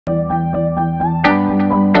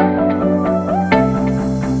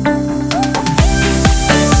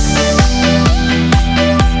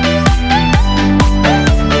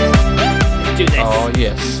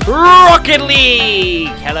Yes. Rocket League!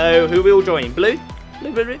 Hello, who will join? Blue?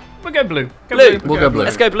 Blue, blue, blue? We'll go blue. Blue. We'll go blue.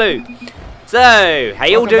 Let's go blue. So, how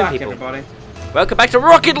you all doing, people? Everybody. Welcome back to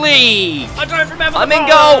Rocket League! I don't remember I'm the in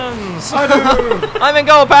goal! buttons. I do. I'm in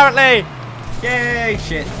goal, apparently! Yay,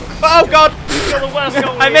 shit. Oh, God! You're the worst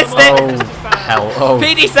goalie I missed in the it. world. Oh, This is bad. hell. Oh.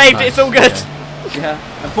 PD saved it, it's all good. Yeah.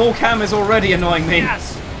 The ball cam is already annoying me.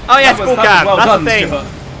 Yes. Oh, yes, That ball was cam. well That's done, the thing. Stuart.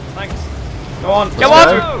 Thanks. Go on. Come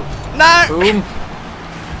Let's on! go. No! Boom.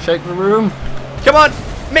 Shake the room. Come on!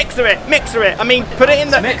 Mixer it! Mixer it! I mean, put it in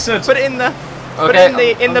the... Mixered. Put it in the... Put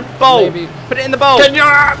Okay, it in the bowl. maybe. Put it in the bowl. Can you?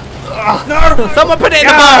 No! Someone put it in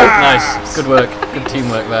the Yeah. bowl. Nice. Good work. Good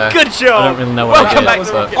teamwork there. Good job. I don't really know what Welcome I back did,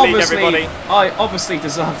 to but Rocket League, Obviously, everybody. I obviously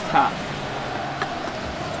deserve that.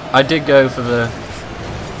 I did go for the.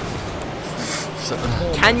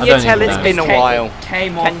 Can I you don't tell even it's know. been a while? It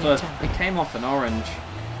came off an orange.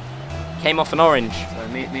 Came off an orange. So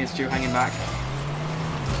me and Stu hanging back.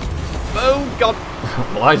 Oh God!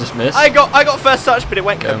 Well, I just missed. I got first touch, but it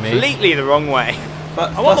went Go me. completely the wrong way.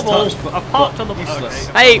 But I want the ball. touch, but I've parked on the ball. useless.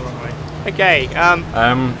 Okay. Hey.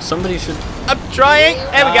 Okay. Somebody should. I'm trying.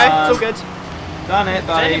 There we go. It's all good. Done it,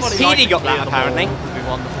 buddies. Petey got that, apparently. Would be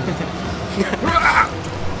wonderful.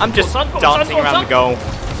 I'm just Go on, son, dancing go on, around son. the goal.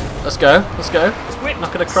 Let's go. Let's go. It's whipped.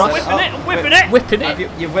 Knock it across. I'm whipping it. I'm whipping it. Whipping Have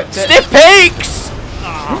it. you whipped it? Stiff peaks.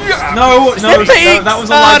 No, Stiff peaks. that was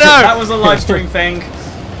a Oh, live. no. That was a live stream thing.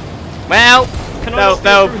 Well, Can I no, not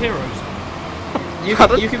no. be true heroes?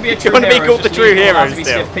 You can be a You true wanna be hero. called the just true you're not allowed hero to be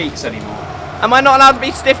still. Stiff Peaks anymore. Am I not allowed to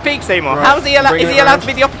be stiff peaks anymore? Right. How is he allowed? Bring Is it he allowed to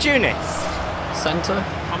around. be the opportunist? Center.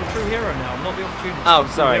 I'm a true hero now. I'm not the opportunist. Oh, I'm a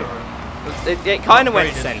true sorry. hero. It kind of went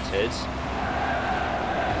Upgraded. centered.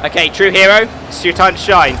 Okay, true hero. It's your time to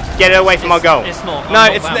shine. Get it away from our goal. It's not. No,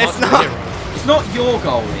 I'm it's that it's much of a not. hero. It's not your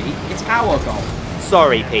goalie. It's our goal.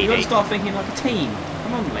 Sorry, You got to PD. start thinking like a team.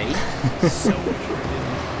 Come on, Lee.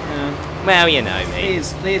 Yeah. Well, you know me.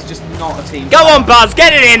 Lee's just not a team. Go on, Buzz.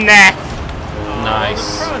 Get it in there.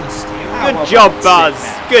 Nice. Trying to steal. Good job, Buzz.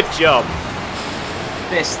 Good job.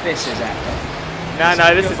 This is epic. No,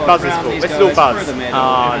 this is Good Buzz's round fault. these This is all guys Buzz. through the middle.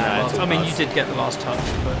 Oh, Yeah. no. It's all I mean, Buzz. you did get the last touch,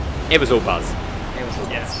 but It was all Buzz. It was all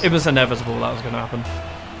yes, it was inevitable that was going to happen.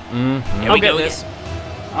 Mm-hmm. Here I'll we get go. this.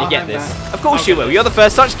 You get this. Back. Of course I'll you get will. this. You're the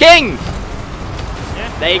first touch king.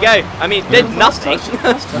 Yeah. There you go. I mean, did nothing.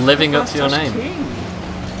 Living up to your name.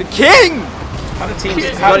 The king. Kind of teams.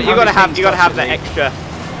 You gotta have that extra.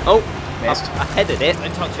 Oh, Missed. I headed it. They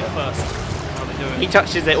touch it first. How they do He it.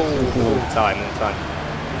 touches it all the time.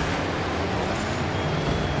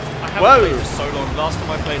 I haven't Whoa. played this so long. Last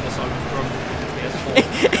time I played this, I was drunk on the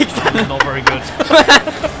PS4. Exactly. Not very good.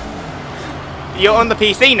 You're on the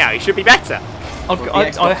PC now. You should be better. I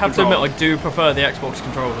Xbox have to admit, controller. I do prefer the Xbox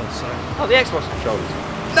controller. So Oh, the Xbox controllers.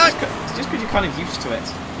 No, It's just because you're kind of used to it.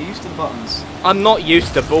 You're used to the buttons. I'm not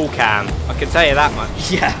used to ball cam. I can tell you that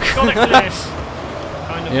much. Yeah. got it for this.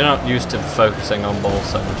 Kind of. You're not used to focusing on balls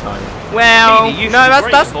so much, are you? Well, Really, you no, should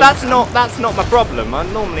break the ball that's not my problem. I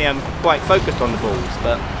normally am quite focused on the balls,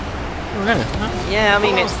 but Really? yeah, I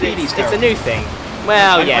mean Oh, it's Speedy's a new thing.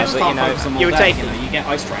 Well, I yeah, just but you can't focus on know, all you were day, taking. You get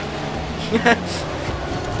eye strain.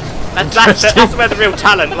 That's where the real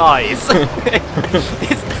talent lies.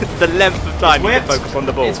 It's the length of time you can whipped. focus on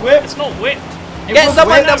the ball. It's whipped. It's not whipped. It Get was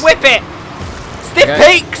someone whipped. to whip it. Stiff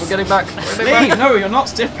Okay, peaks. we're getting back. Lee, no, you're not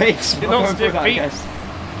Stiff Peaks. You're We're not going through Stiff that, I Peaks.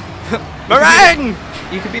 guess. Meringue.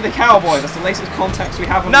 You could be the cowboy. That's the latest context we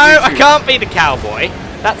have on No, I YouTube. can't be the cowboy.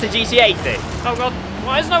 That's a GTA thing. Oh god,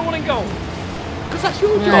 why is no one in goal? Because that's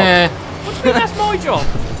your job. Yeah. What do you mean that's my job?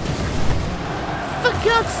 For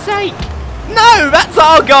God's sake. No, that's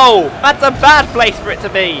our goal. That's a bad place for it to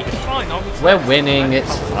be. It's fine, I was We're winning,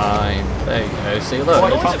 it's fine. There you go. See, look, Why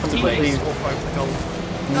you not can't the completely teammates or both the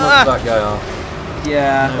goals. knock that guy off.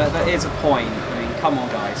 Yeah, that is a point. I mean, come on,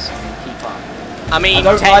 guys. I mean, keep up. I mean, I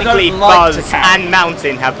don't technically, like to Buzz count. and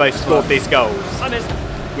Mountain have both scored these goals. I missed.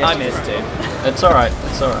 Yes, I you missed do. it. It's alright,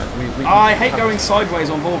 it's alright. We I hate going sideways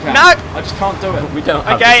on ball cam. No! I just can't do it. We don't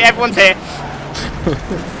have Okay, this. everyone's here.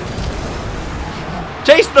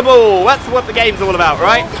 Chase the ball. That's what the game's all about,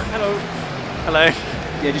 right? Hello. Hello.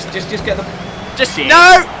 Yeah, just get the. Just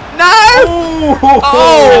no. Oh!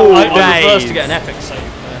 Oh, I reversed to days. get an epic save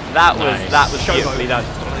there. That Nice. was beautifully done.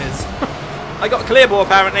 That's what it is. I got a clear ball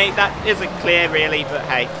apparently. That isn't clear really, but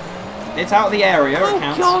hey. It's out of the area. Oh it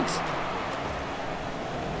counts. God!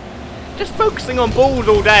 Just focusing on balls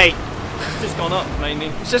all day. It's just gone up mainly.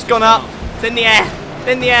 It's just gone up. It's in the air. It's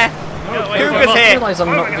in the air. Get away Who from was us. I here? realise I'm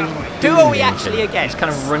not really Who are we doing actually anything. against? Just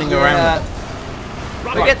kind of running Yeah. around.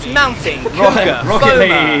 Who gets Mounting, Cougar, Rocket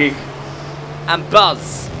Foamer, League. and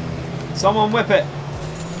Buzz? Someone whip it.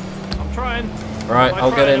 I'm trying. Right,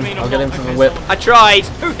 I'll get in. I'll get in from the whip. I tried.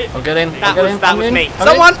 I'll get in. That I'll get in. was me. Okay.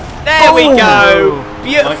 Someone. There we go. Oh.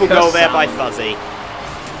 Beautiful Like a goal there by sound. Fuzzy.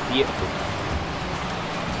 Beautiful.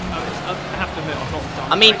 I have to admit, I've not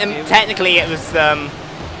done I mean, great deal. technically it was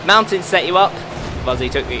Mountain set you up. Fuzzy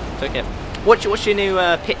took it. What's your new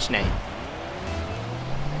pitch name?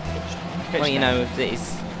 Well, you know,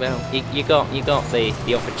 it's you got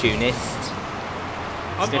the opportunist.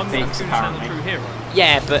 I'm Stiff not Peaks, the apparently. true hero.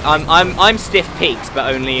 Yeah, but I'm Stiff Peaks,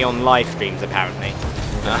 but only on live streams apparently.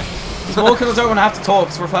 It's more because I don't want to have to talk.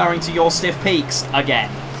 It's referring to your stiff peaks again.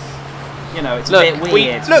 You know, it's a bit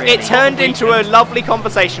weird. Look, really. it turned into a lovely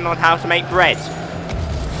conversation on how to make bread.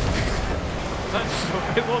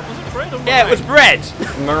 Was it bread or Yeah, it was bread.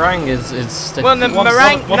 Meringue is stiff. Well, the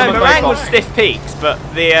meringue, one of them meringue both was off. Stiff Peaks, but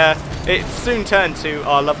the it soon turned to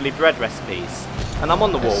our lovely bread recipes. And I'm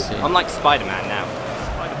on the wall. see. I'm like Spider-Man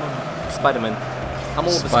now. Spider-Man. I'm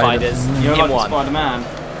all the Spider- spiders You're in like one.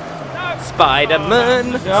 Spider-Man.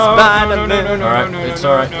 Spider-Man. No, Spider-Man. Alright, it's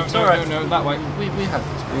alright, it's alright. No, that way. We've got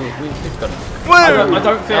it. Woo! I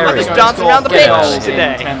don't feel like Just they're dancing going around the to pitch score goals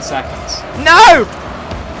today. in 10 seconds. No!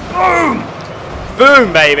 Boom!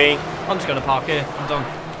 Boom, baby. I'm just gonna park here. I'm done.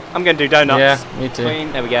 I'm gonna do donuts. Yeah, me too.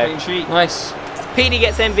 Clean, There we go. Clean sheet. Nice. Petey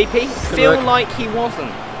gets MVP. Good Feel work. like he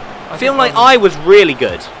wasn't. I Feel think like I I was really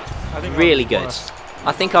good. I think Really that good. was worse.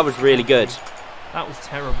 I think I was really good. That was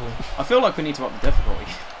terrible. I feel like we need to up the difficulty.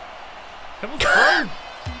 It was pro.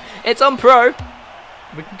 It's on pro.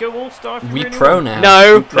 We can go all star. We pro now.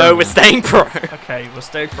 No, We pro no, now. we're staying pro. Okay, we'll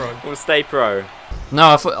stay pro. We'll stay pro. No,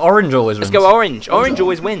 I thought orange always Let's wins. go orange. Orange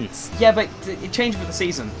always wins. Yeah, but it changed with the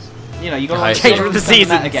seasons. You know, you got Right. to Change with the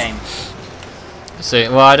seasons. game. See,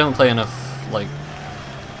 well, I don't play enough like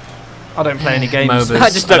I don't play any games. MOBAs. I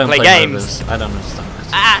just don't play games. MOBAs. I don't understand this.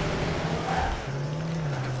 Ah.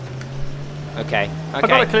 Okay. I got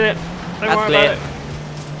it Okay. clear. Don't That's worry clear. about it.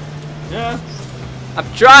 Yeah.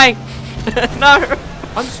 I'm trying. No.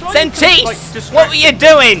 I'm starting to, like, Sentis, distract what were you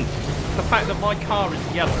doing? the fact that my car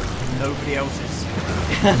is yellow. Nobody else is.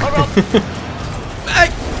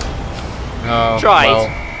 Oh, Tried. well,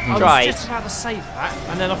 I Tried. was just about to save that,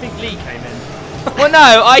 and then I think Lee came in. Well,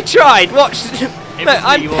 no, I tried. Watch. Look, was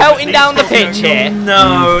I'm Lee, pelting wasn't down the it? pitch here.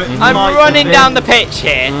 No, it I'm might running have down been. the pitch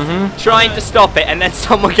here, trying to stop it, and then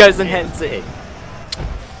someone goes and hits it.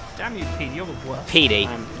 Damn you, Petey, you're the worst. Petey,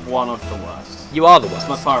 I'm one of the worst. you are the It's my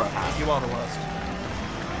worst. pirate hat. You are the worst.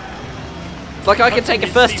 It's like I can take a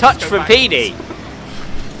first Steve, touch go from back. Petey.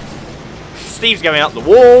 Steve's going up the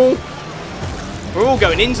wall. We're all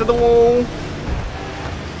going into the wall.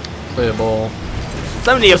 clear ball. It's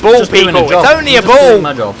only a ball, Just doing people. job. It's only a Just doing ball.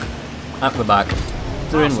 my job. At the back.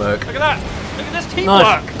 Doing work. Look at that. Look at this Nice.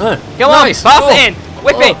 teamwork. Go on, Nice. pass Oh. it in.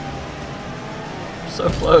 Whip it. So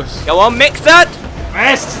close. Go on, mix that.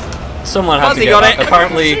 Missed! Someone had Fuzzy to get got that. it.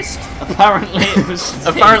 Apparently, Assist. Apparently it was.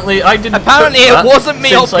 apparently I didn't. Apparently touch it that wasn't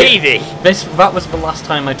me or since I- Petey. That was the last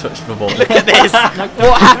time I touched the ball. Look at this.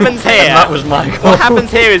 What happens here? And that was my goal. What happens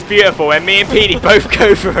here is beautiful when me and Petey both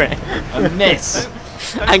go for it A miss.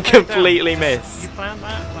 Don't and take it down. completely miss. You planned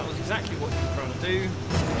that. That was exactly what you were trying to do.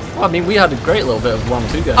 Well, I mean, we had a great little bit of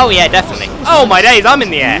 1-2 going. Oh yeah, definitely. Oh my days, I'm in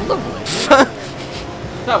the air. Lovely.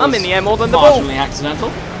 That I'm was in the air more than the ball. marginally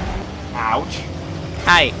accidental. Ouch.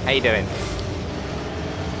 Hey, how you doing?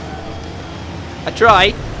 I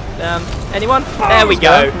tried. Anyone? There we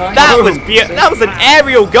go. Nice. That was beautiful. That was an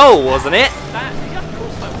aerial goal, wasn't it? That, yeah, of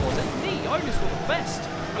course that was. It's me. I only scored the best.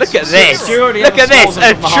 Look at this. Stuart Look at this. scores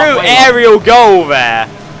A from the true halfway line. aerial goal there.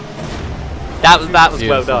 That was well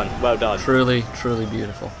Beautiful. done. Well done. Truly, truly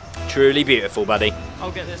beautiful. Truly beautiful, buddy.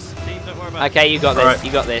 I'll get this team. Don't worry about it. Okay, you got this. Right,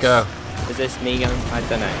 You got this. Go. Is this me going? I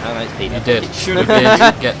don't know. Oh no, it's Petey. You did. It should You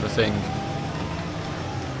have did get the thing.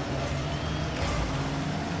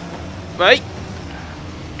 Right?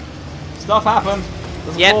 Stuff happened.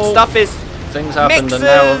 There's a Yep. ball. Stuff is. Things happened and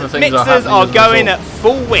now other things are Mixers happening. are as a going result. at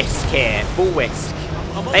full whisk here. Full whisk.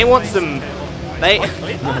 I'm on They the want base. some. Okay, I'm on the They. base. I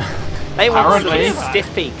cleared that. They want Apparently. some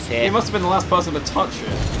stiff peaks He here. must have been the last person to touch it.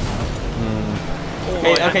 All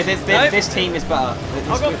Okay, right, okay, Nope. this team is better.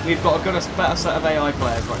 We've got a better set of AI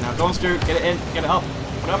players right now. Go on, Stuart, get it in, get it up.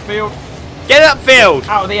 Get upfield, Get upfield.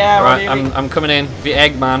 out of the air. Right, ideally. I'm coming in. The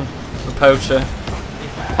Eggman, the poacher.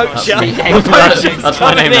 Poacher. the Poacher. That's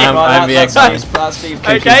my name now. Right, I'm the that's Eggman. That's Steve.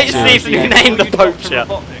 Okay, Cookie. Steve's new name, the poacher.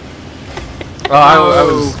 Oh, I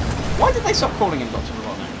was. Why did they stop calling him Dr.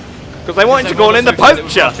 Robotnik? Because they wanted to call in the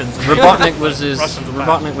poacher. Robotnik was his. Russians are bad.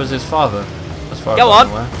 Robotnik was his father. As far Go as I'm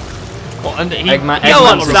on. aware. And he, Eggman, Go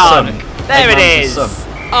on, Eggman's his son. son. There it Eggman's his is.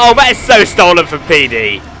 son. Oh, that is so stolen from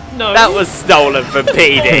PD. no, That was stolen from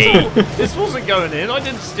PD. This wasn't going in. I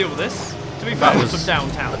didn't steal this. To be fair, it's from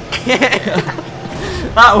downtown.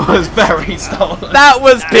 That was very stolen. That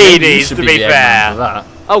was You Peedy's, should to be be the eggman fair. for that.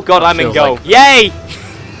 Oh god, I'm in feels goal. like- Yay!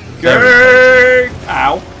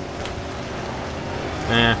 Ow.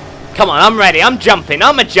 Yeah. Come on, I'm ready. I'm jumping.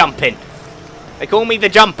 I'm a jumping. They call me the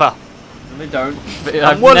jumper. No, they don't. But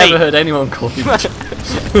I've woolly. never heard anyone call you that.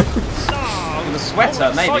 The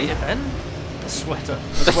sweater, maybe. Then. The sweater.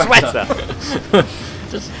 The sweater.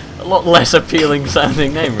 Just a lot less appealing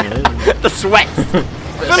sounding name, really. Isn't it? The sweat.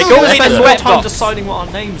 They They call me the spend more sweat time box. deciding what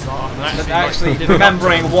our names are than Actually, like,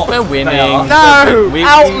 remembering what We're winning. they are. No! We-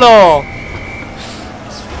 Outlaw!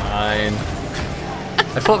 Fine.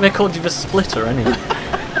 I thought they called you the splitter anyway.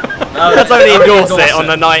 No, That's only in only Dorset on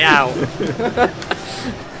a night out.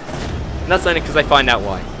 And that's only because they find out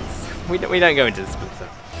why. We don't go into the splitter.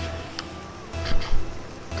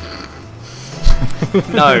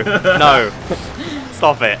 No, no.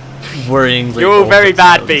 Stop it. Worryingly. You're all very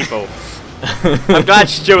bad awkward people. I'm glad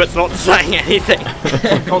Stuart's not saying anything.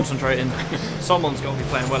 concentrating. Someone's got to be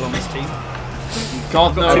playing well on this team.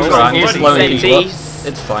 God Two knows. sounds. goals Right, already. slowing people up. Senties.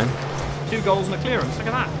 It's fine. 2 goals and a clearance. Look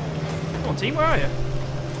at that. Come on, team. Where are you?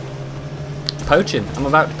 Poaching. I'm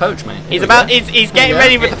about to poach, mate. He's getting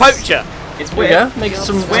ready with the poacher. It's Here we weird. go. Make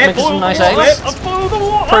some, Whip. make some nice Whip. eggs. I've boiled the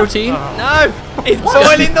water. Protein. No, he's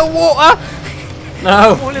boiling the water.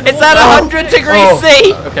 No. Boiling the It's at water. 100 degrees Oh,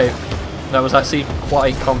 C. okay. That was actually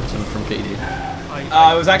quite competent from PD.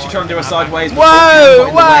 I was actually trying to do a sideways. Whoa,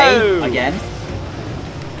 but got in the whoa. way Again.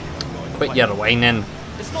 Quit your way in.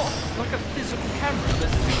 It's not like a physical camera.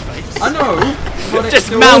 There's a face. I know. But it's Just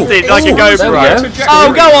still- mounted like a Ooh, there we GoPro. go.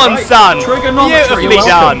 Oh, go on, Right. son. Trigonometry. Beautifully You're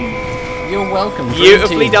done. You're welcome. Dream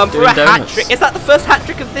Beautifully team, done for doing a hat donuts. trick. Is that the first hat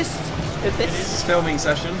trick of this? Of This this? filming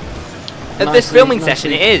session. Of this Nicely- filming nicely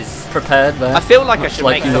session, it is. Prepared there. I feel like I Much should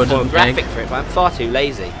like make you some would more an graphic egg. for it, but I'm far too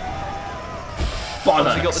lazy.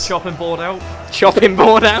 Once you got the chopping board out. Chopping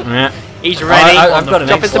board out. Yeah. He's ready. I've got an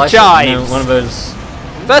egg Chopping some slicer, you know, chives. one of those.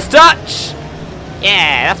 First touch.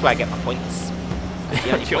 Yeah, that's where I get my points. That's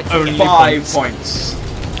the only points I only get. 5 points.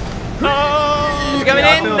 It's going Yeah,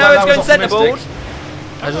 I in. feel No, like it's that going was centreboard. optimistic.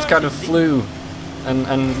 I just kind of flew,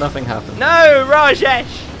 and nothing happened. No, Rajesh.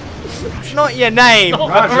 It's not your name,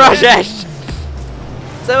 Rajesh. Rajesh.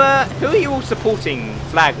 So, who are you all supporting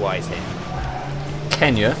flag-wise here?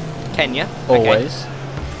 Kenya, Kenya. always.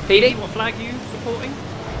 Okay. PD? What flag are you supporting?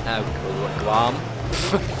 Oh, Guam.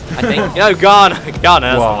 I think. No, Ghana. Ghana. That's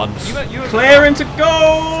the Guam. one. You were Clear into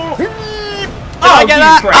goal! Did I get you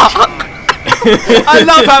that? prick. I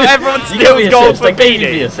love how everyone You give steals me goals assist, for I gave you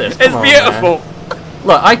PD. the assist, It's come on, beautiful.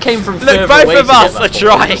 Look, I came from Look, further both away of to get us that are ball,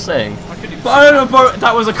 trying. I'm just saying. But I don't know, but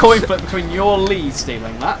that was a coin flip between your Lee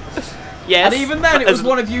stealing that. Yes. And even then, but it was as-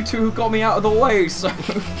 one of you two who got me out of the way, so...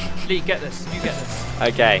 Lee, get this. You get this.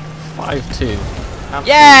 Okay. 5-2.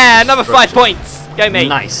 Yeah, another 5 Structure. points. Go me.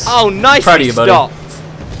 Nice. Oh, nicely Proud of you, buddy. stopped.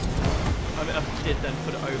 I did then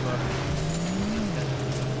put it over.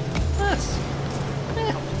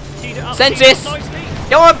 Teed it up, Send teed it up this. nicely.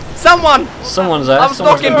 Go on, someone. Someone's there. I was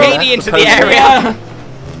someone's knocking there. PD into The the poacher. area.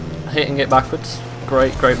 Hitting it backwards.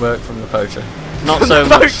 Great work from the poacher. Not From so the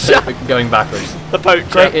much poacher. going backwards. The poacher.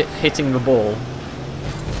 Great at hitting the ball.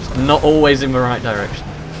 Not always in the right direction.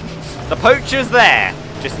 The poacher's there,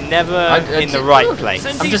 just never in the right place.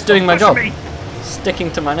 I'm just doing my job.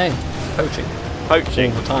 Sticking to my name. Poaching.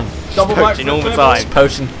 Poaching. All the time. Double Poaching all the backflip time. Just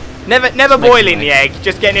poaching. Never making boiling an the egg,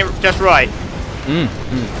 just getting it just right. Mm.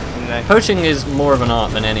 You know. Poaching is more of an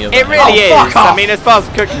art than any other. It really is. fuck off. I mean, as far as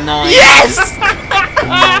cooking. Nice. Yes!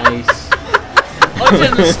 Nice. I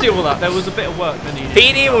didn't steal that. There was a bit of work that needed.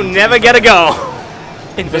 PD will never get a goal.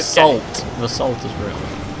 In The this game. salt. The salt is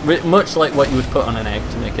real. Much like what you would put on an egg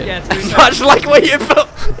to make it. Yeah, to be fair. Much like what you put.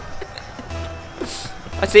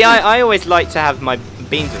 I see. I always like to have my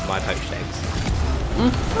beans with my poached eggs.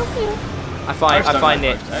 I find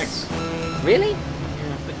it Eggs. really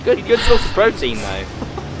good source of protein though.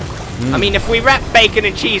 I mean, if we wrap bacon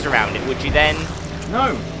and cheese around it, would you then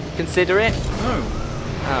No, consider it? no.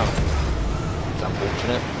 Oh, it's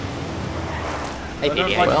unfortunate. Hey, I don't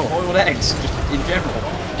PD, like Well. boiled eggs, just in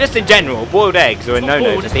general. just in general, boiled eggs are a no-no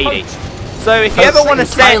boiled, to it's PD. poached. So if you That's ever want to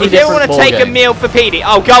entirely if you ever want to different take a ballgame. meal for PD,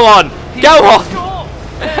 oh go on, go on. Score!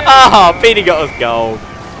 Ah, PD got us gold.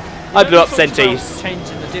 I blew up We talked about Sentis.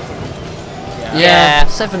 Changing the difficulty. Yeah.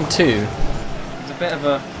 7-2. It's a bit of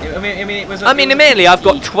a... I mean, it was... Admittedly, I've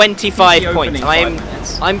got 25 the points. opening 5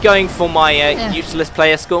 minutes. I'm going for my useless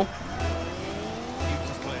player score.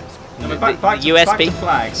 No, but back to USB.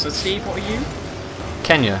 flags. So, Steve, what are you?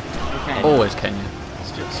 Kenya. Okay. Always Kenya.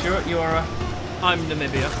 Stuart, you're a... I'm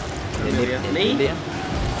Namibia. Lee?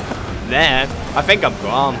 there. I think I'm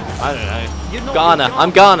Guam. I don't know. You're not Ghana. Ghana.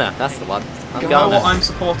 I'm Ghana. That's the one. I'm You know what Ghana. I'm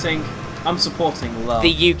supporting? I'm supporting love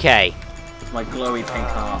The UK. with my glowy pink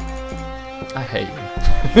heart. I hate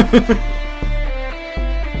you.